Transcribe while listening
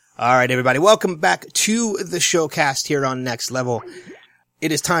All right, everybody. Welcome back to the showcast here on Next Level.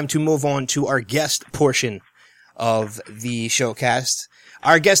 It is time to move on to our guest portion of the showcast.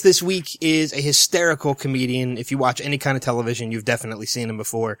 Our guest this week is a hysterical comedian. If you watch any kind of television, you've definitely seen him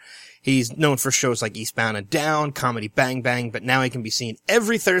before. He's known for shows like Eastbound and Down, Comedy Bang Bang, but now he can be seen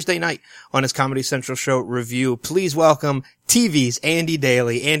every Thursday night on his Comedy Central show Review. Please welcome TV's Andy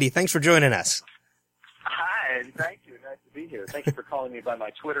Daly. Andy, thanks for joining us. Hi, and thank you. Nice to be here. Thank you for calling me by my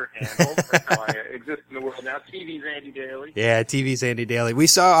Twitter handle. That's how I exist in the world now. TV's Andy Daly. Yeah, TV's Andy Daly. We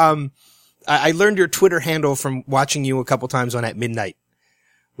saw, I learned your Twitter handle from watching you a couple times on At Midnight,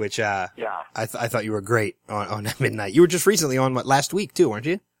 which, I thought you were great on At Midnight. You were just recently on, last week too, weren't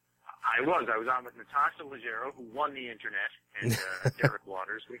you? I was on with Natasha Leggero, who won the internet, and Derek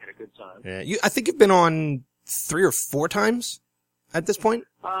Waters. We had a good time. Yeah, I think you've been on 3 or 4 times at this point.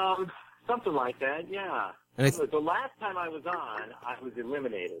 Something like that, yeah. And the last time I was on, I was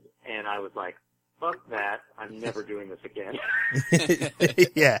eliminated, and I was like, fuck that, I'm never doing this again.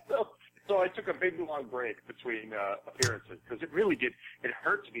 Yeah. So I took a big, long break between appearances, because it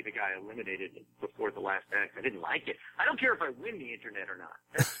hurt to be the guy eliminated before the last act. I didn't like it. I don't care if I win the internet or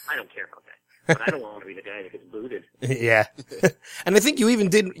not. I don't care about that. But I don't want to be the guy that gets booted. Yeah. And I think you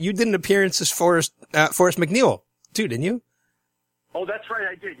did an appearance as Forrest McNeil, too, didn't you? Oh, that's right,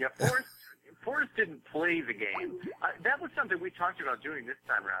 I did. Yeah, Forrest didn't play the game. That was something we talked about doing this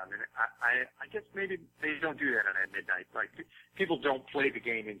time around, and I guess maybe they don't do that on At Midnight. Like, people don't play the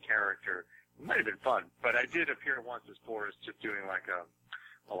game in character. It might have been fun, but I did appear once as Forrest, just doing like I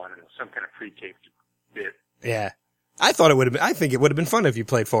don't know, some kind of pre-taped bit. Yeah. I think it would have been fun if you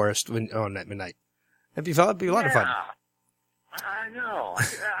played Forrest on At Midnight. It'd be a lot of fun. I know.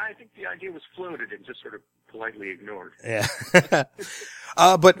 I think the idea was floated and just sort of politely ignored. Yeah.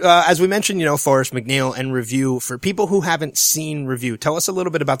 But as we mentioned, Forrest McNeil and Review, for people who haven't seen Review, tell us a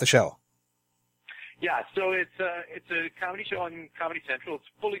little bit about the show. Yeah, so it's a comedy show on Comedy Central. It's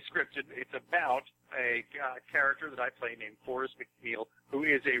fully scripted. It's about a character that I play named Forrest McNeil, who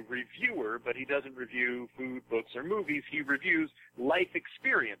is a reviewer, but he doesn't review food, books, or movies. He reviews life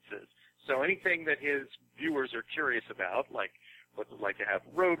experiences. So anything that his viewers are curious about, like what's it like to have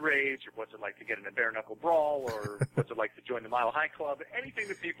road rage, or what's it like to get in a bare-knuckle brawl, or what's it like to join the Mile High Club, anything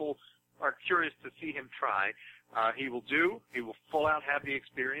that people are curious to see him try, he will do. He will full out have the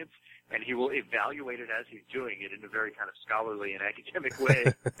experience, and he will evaluate it as he's doing it in a very kind of scholarly and academic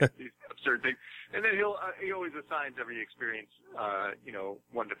way, these absurd things. And then he always assigns every experience,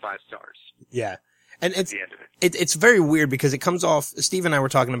 1 to 5 stars. Yeah. And it's very weird because it comes off, Steve and I were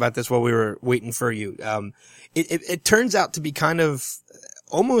talking about this while we were waiting for you. It turns out to be kind of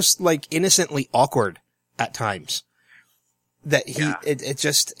almost like innocently awkward at times. That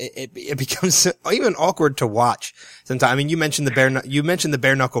it becomes even awkward to watch sometimes. I mean, you mentioned the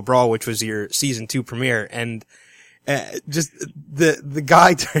bare knuckle brawl, which was your season 2 premiere, and, just the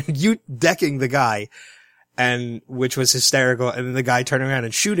guy, you decking the guy, and, which was hysterical, and then the guy turning around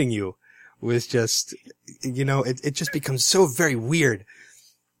and shooting you was just, it just becomes so very weird.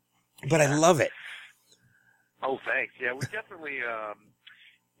 But I love it. Oh, thanks. Yeah, we definitely,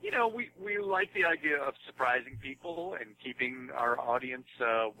 we like the idea of surprising people and keeping our audience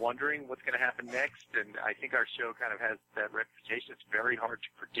wondering what's going to happen next. And I think our show kind of has that reputation. It's very hard to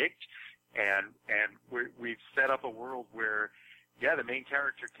predict. And we've set up a world where, the main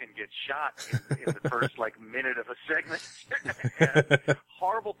character can get shot in the first minute of a segment, and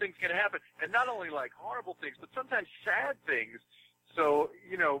horrible things can happen, and not only horrible things, but sometimes sad things. So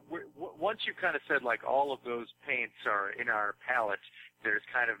once you kind of said all of those paints are in our palette, there's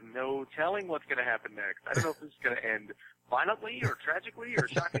kind of no telling what's going to happen next. I don't know if this is going to end violently or tragically or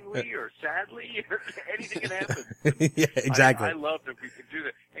shockingly or sadly, or anything can happen. Yeah, exactly. I love that we can do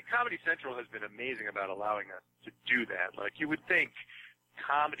that. And Comedy Central has been amazing about allowing us to do that. You would think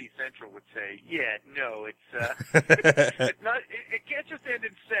Comedy Central would say, it's not, it can't just end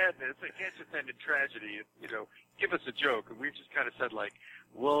in sadness. It can't just end in tragedy. Give us a joke. And we've just kind of said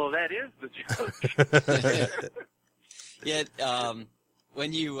well, that is the joke. Yeah.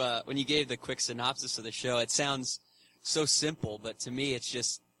 When you gave the quick synopsis of the show, it sounds so simple, but to me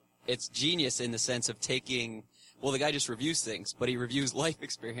it's genius in the sense of taking, the guy just reviews things, but he reviews life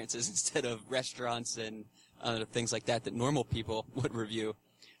experiences instead of restaurants and things like that normal people would review.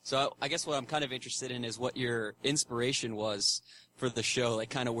 So I guess what I'm kind of interested in is what your inspiration was for the show,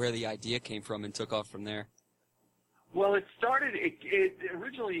 kind of where the idea came from and took off from there. Well, it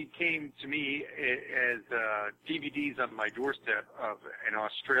originally came to me as DVDs on my doorstep of an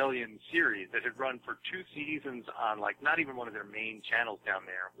Australian series that had run for 2 seasons on not even one of their main channels down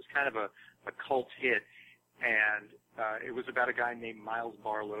there. It was kind of a cult hit, and It was about a guy named Miles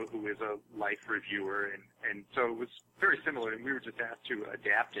Barlow, who is a Life reviewer, and so it was very similar, and we were just asked to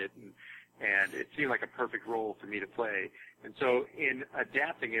adapt it, and it seemed like a perfect role for me to play. And so in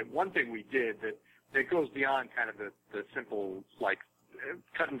adapting it, one thing we did that goes beyond kind of the simple, like,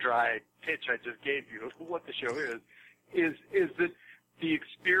 cut and dry pitch I just gave you of what the show is that the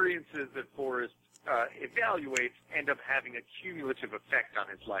experiences that Forrest evaluates end up having a cumulative effect on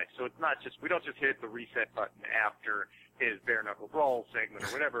his life. So it's not just, we don't just hit the reset button after his bare knuckle brawl segment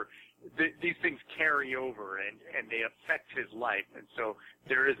or whatever. These things carry over and they affect his life. And so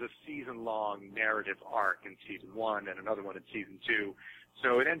there is a season-long narrative arc in season 1 and another one in season 2.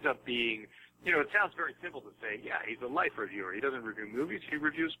 So it ends up being, you know, it sounds very simple to say, yeah, he's a Life reviewer. He doesn't review movies. He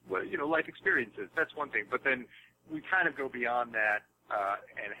reviews, you know, life experiences. That's one thing. But then we kind of go beyond that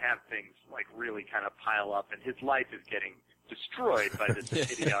and have things like really kind of pile up, and his life is getting destroyed by this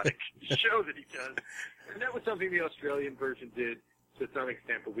idiotic show that he does. And that was something the Australian version did to some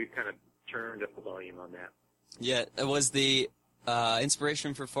extent, but we've kind of turned up the volume on that. Yeah, it was the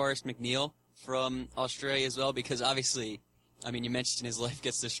inspiration for Forrest McNeil from Australia as well, because obviously, I mean, you mentioned his life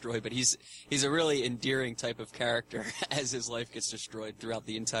gets destroyed, but he's a really endearing type of character as his life gets destroyed throughout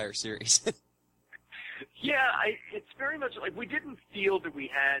the entire series. Yeah, it's very much like we didn't feel that we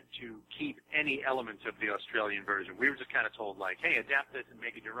had to keep any elements of the Australian version. We were just kind of told, like, hey, adapt this and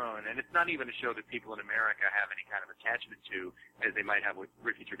make it your own. And it's not even a show that people in America have any kind of attachment to, as they might have with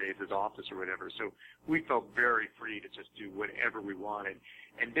Ricky Gervais's Office or whatever. So we felt very free to just do whatever we wanted.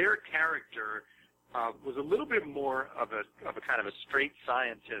 And their character was a little bit more of a kind of a straight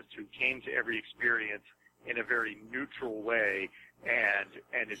scientist who came to every experience in a very neutral way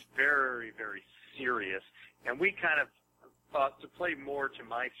and is very, very serious. And we kind of thought, to play more to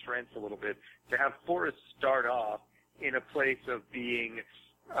my strengths a little bit, to have Forrest start off in a place of being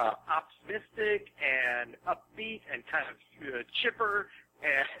optimistic and upbeat and kind of chipper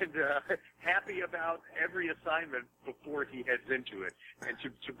and happy about every assignment before he heads into it, and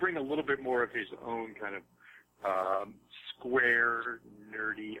to bring a little bit more of his own kind of square,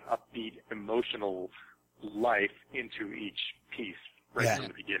 nerdy, upbeat, emotional life into each piece from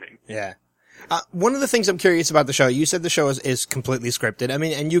the beginning. Yeah. One of the things I'm curious about the show, you said the show is completely scripted. I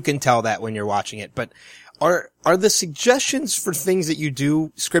mean, and you can tell that when you're watching it, but are the suggestions for things that you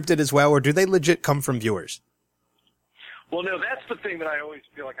do scripted as well, or do they legit come from viewers? Well, no, that's the thing that I always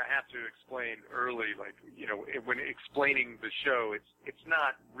feel like I have to explain early. Like, you know, when explaining the show, it's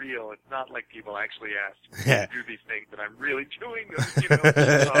not real. It's not like people actually ask to do these things, and I'm really doing them, you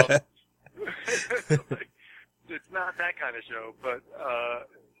know. Like, it's not that kind of show, but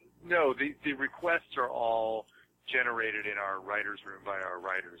no, the requests are all generated in our writer's room by our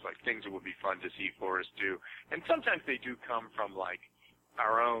writers, like things that would be fun to see Forrest do. And sometimes they do come from, like,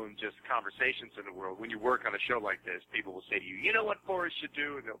 our own just conversations in the world. When you work on a show like this, people will say to you, you know what Forrest should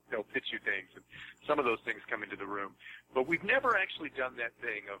do? And they'll pitch you things, and some of those things come into the room. But we've never actually done that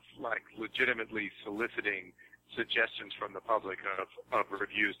thing of, like, legitimately soliciting suggestions from the public of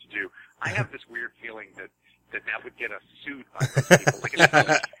reviews to do. I have this weird feeling that would get us sued by those people. Like,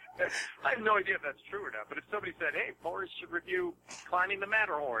 I have no idea if that's true or not, but if somebody said, hey, Forrest should review Climbing the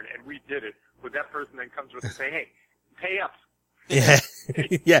Matterhorn, and we did it, would that person then come to us and say, hey, pay up? Yeah.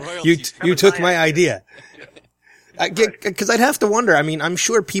 Yeah. You took my idea. Because I'd have to wonder, I mean, I'm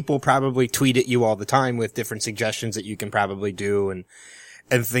sure people probably tweet at you all the time with different suggestions that you can probably do and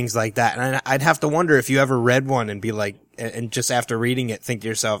things like that. And I'd have to wonder if you ever read one and be like, and just after reading it, think to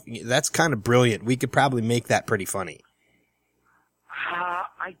yourself, that's kind of brilliant. We could probably make that pretty funny.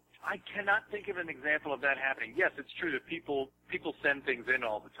 I cannot think of an example of that happening. Yes, it's true that people send things in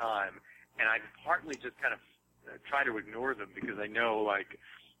all the time, and I partly just kind of try to ignore them because I know, like,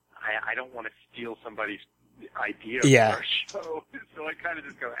 I don't want to steal somebody's idea for our show, so I kind of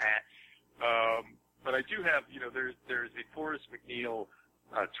just go, but I do have, you know, there's a Forrest McNeil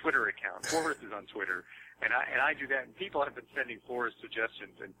Twitter account. Forrest is on Twitter, and I do that, and people have been sending Forrest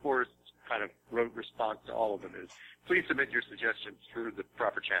suggestions, and Forrest's kind of response to all of them is, please submit your suggestions through the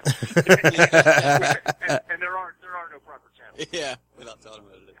proper channels. and there are no proper channels. Yeah, without telling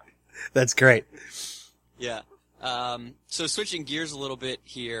them it. That's great. Yeah. So switching gears a little bit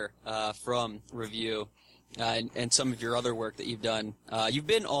here from review and some of your other work that you've done, you've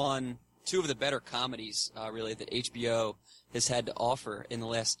been on two of the better comedies, really, that HBO has had to offer in the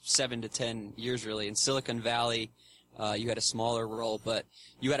last 7 to 10 years, really. In Silicon Valley, you had a smaller role, but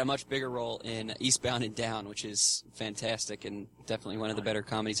you had a much bigger role in Eastbound and Down, which is fantastic and definitely one of the better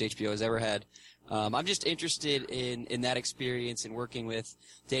comedies HBO has ever had. I'm just interested in that experience and working with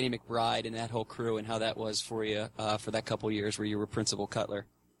Danny McBride and that whole crew and how that was for you for that couple years where you were Principal Cutler.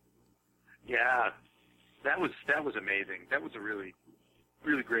 Yeah, that was amazing. That was a really,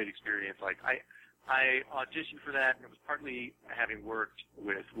 really great experience. Like I auditioned for that, and it was partly having worked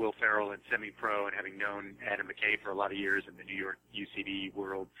with Will Ferrell in Semi-Pro and having known Adam McKay for a lot of years in the New York UCB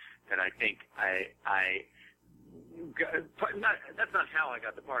world, that I think that's not how I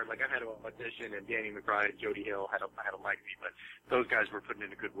got the part. Like, I had to audition, and Danny McBride and Jody Hill had to like me, but those guys were putting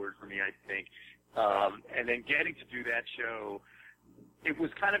in a good word for me, I think. And then getting to do that show, it was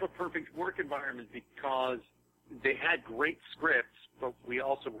kind of a perfect work environment because they had great scripts, but we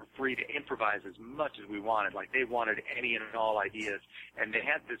also were free to improvise as much as we wanted. Like, they wanted any and all ideas, and they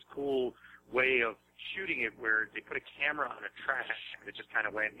had this cool way of shooting it where they put a camera on a track that just kind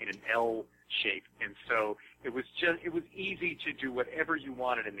of went in an L shape. And so it was easy to do whatever you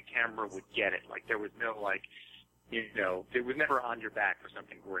wanted, and the camera would get it. Like, there was no, like, you know, it was never on your back for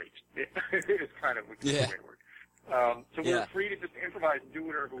something great. It was kind of the way it worked. So we were free to just improvise and do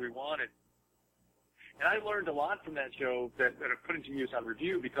whatever we wanted. And I learned a lot from that show that I've put into use on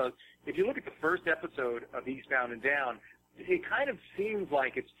review, because if you look at the first episode of Eastbound and Down, it kind of seems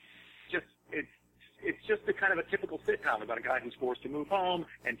like it's just a kind of a typical sitcom about a guy who's forced to move home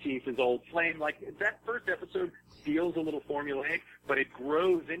and sees his old flame. Like, that first episode feels a little formulaic, but it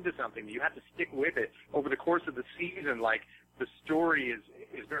grows into something. You have to stick with it over the course of the season. Like, the story is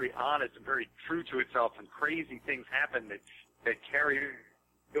very honest and very true to itself, and crazy things happen that carry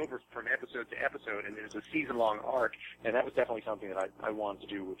over from episode to episode, and there's a season-long arc, and that was definitely something that I wanted to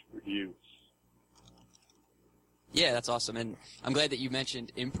do with review. Yeah, that's awesome, and I'm glad that you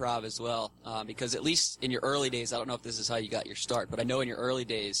mentioned improv as well, because at least in your early days, I don't know if this is how you got your start, but I know in your early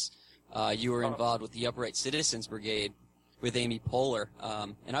days, you were involved with the Upright Citizens Brigade with Amy Poehler,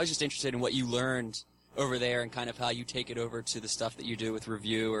 and I was just interested in what you learned over there and kind of how you take it over to the stuff that you do with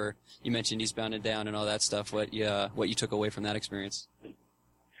review, or you mentioned Eastbound and Down and all that stuff, what you took away from that experience.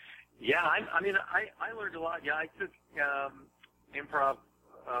 Yeah, I learned a lot. Yeah, I took improv,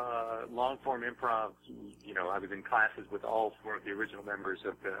 long-form improv. You know, I was in classes with all four of the original members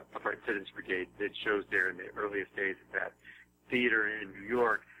of the Upright Citizens Brigade, did shows there in the earliest days of that theater in New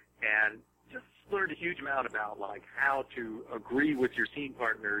York, and just learned a huge amount about, like, how to agree with your scene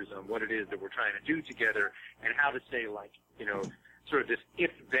partners on what it is that we're trying to do together, and how to say, like, you know, sort of this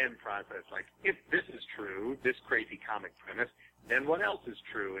if-then process. Like, if this is true, this crazy comic premise, then what else is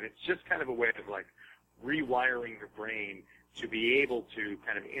true? And it's just kind of a way of, like, rewiring your brain to be able to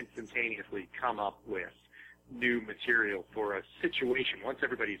kind of instantaneously come up with new material for a situation once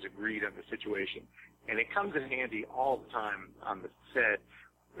everybody's agreed on the situation. And it comes in handy all the time on the set,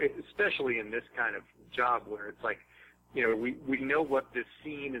 especially in this kind of job where it's like, you know, we know what this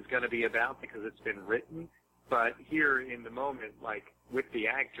scene is going to be about because it's been written, but here in the moment, like, with the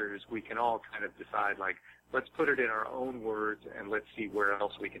actors, we can all kind of decide, like, let's put it in our own words and let's see where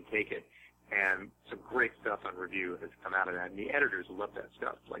else we can take it. And some great stuff on review has come out of that. And the editors love that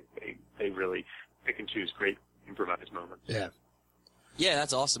stuff. Like, they really pick and choose great improvised moments. Yeah. Yeah,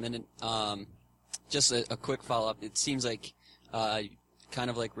 that's awesome. And just a quick follow-up. It seems like kind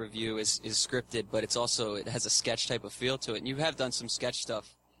of like review is scripted, but it has a sketch type of feel to it. And you have done some sketch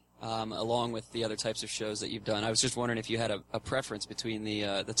stuff along with the other types of shows that you've done. I was just wondering if you had a preference between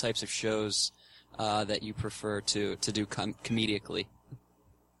the types of shows that you prefer to do comedically.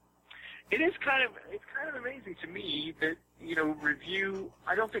 It's kind of amazing to me that, you know, review,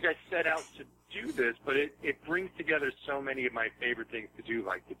 I don't think I set out to do this, but it brings together so many of my favorite things to do,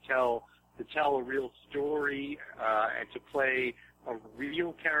 like to tell a real story, and to play a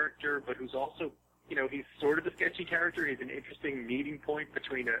real character, but who's also, you know, he's sort of a sketchy character. He's an interesting meeting point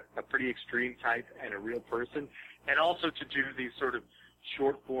between a pretty extreme type and a real person, and also to do these sort of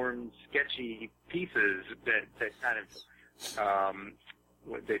short-form, sketchy pieces that kind of,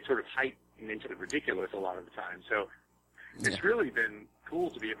 they sort of heighten into the ridiculous a lot of the time. So it's really been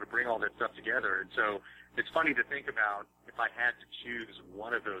cool to be able to bring all that stuff together. And so it's funny to think about, if I had to choose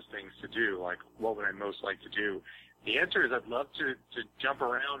one of those things to do, like, what would I most like to do? The answer is I'd love to jump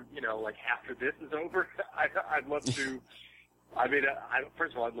around, you know, like, after this is over. I'd love to,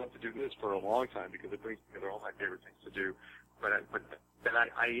 first of all, I'd love to do this for a long time because it brings together all my favorite things to do. But then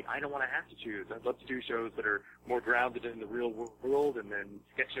I don't want to have to choose. I'd love to do shows that are more grounded in the real world, and then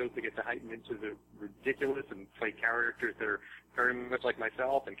sketch shows that get to heighten into the ridiculous and play characters that are very much like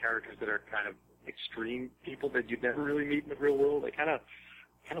myself, and characters that are kind of extreme people that you'd never really meet in the real world. I kind of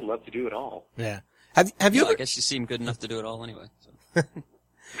love to do it all. Yeah. Have you? I guess you seem good enough to do it all anyway. So.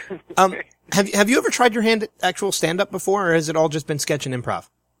 Have you ever tried your hand at actual stand-up before, or has it all just been sketch and improv?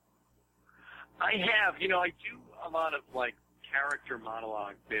 I have. You know, I do a lot of, like, character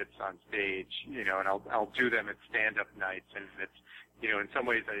monologue bits on stage, you know, and I'll do them at stand-up nights, and in some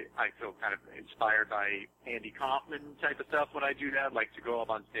ways I feel kind of inspired by Andy Kaufman type of stuff when I do that, like to go up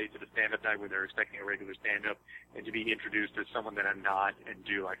on stage at a stand-up night when they're expecting a regular stand-up and to be introduced as someone that I'm not and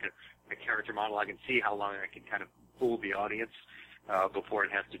do like a character monologue and see how long I can kind of fool the audience before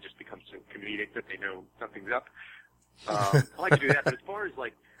it has to just become so comedic that they know something's up. I like to do that, but as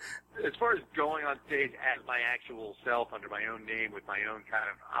far as going on stage as my actual self under my own name with my own kind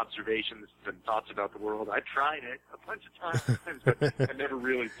of observations and thoughts about the world, I've tried it a bunch of times, but I never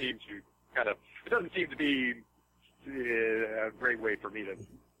really seem to it doesn't seem to be a great way for me to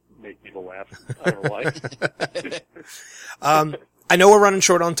make people laugh. I don't know why. I know we're running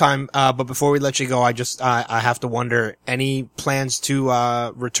short on time, but before we let you go, I have to wonder, any plans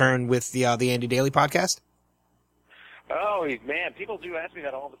to return with the Andy Daly podcast? Oh, man, people do ask me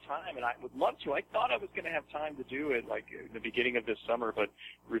that all the time, and I would love to. I thought I was going to have time to do it, like, in the beginning of this summer, but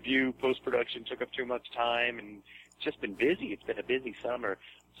review, post-production took up too much time, and it's just been busy. It's been a busy summer.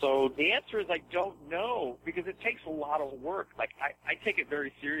 So the answer is I don't know, because it takes a lot of work. Like, I take it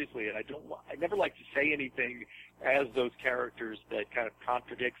very seriously, and I never like to say anything as those characters that kind of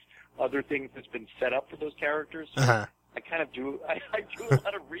contradicts other things that's been set up for those characters. So I kind of do a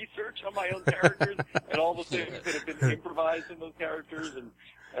lot of research on my own characters and all the things that have been improvised in those characters, and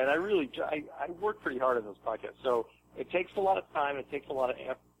I work pretty hard on those podcasts. So it takes a lot of time, it takes a lot of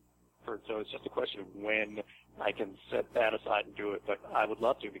effort, so it's just a question of when I can set that aside and do it, but I would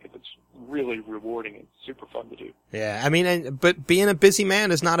love to because it's really rewarding and super fun to do. Yeah, I mean, but being a busy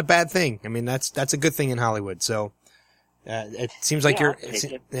man is not a bad thing. I mean, that's a good thing in Hollywood, so it seems like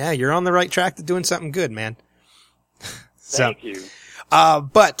you're on the right track to doing something good, man. Thank you.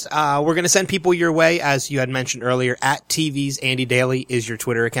 But we're going to send people your way, as you had mentioned earlier. At TV's Andy Daly is your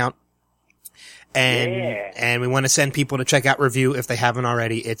Twitter account. And we want to send people to check out Review if they haven't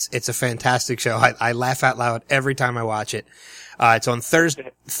already. It's a fantastic show. I laugh out loud every time I watch it. It's on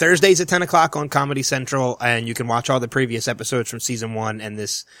Thursdays at 10 o'clock on Comedy Central, and you can watch all the previous episodes from season 1 and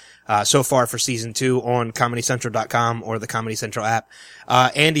this, so far for season 2 on ComedyCentral.com or the Comedy Central app.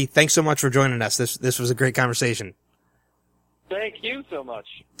 Andy, thanks so much for joining us. This was a great conversation. Thank you so much.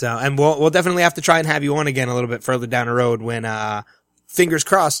 So, and we'll definitely have to try and have you on again a little bit further down the road when, fingers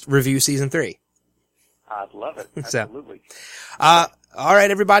crossed, Review season 3. I'd love it. Absolutely. All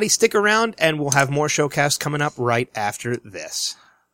right, everybody, stick around and we'll have more showcasts coming up right after this.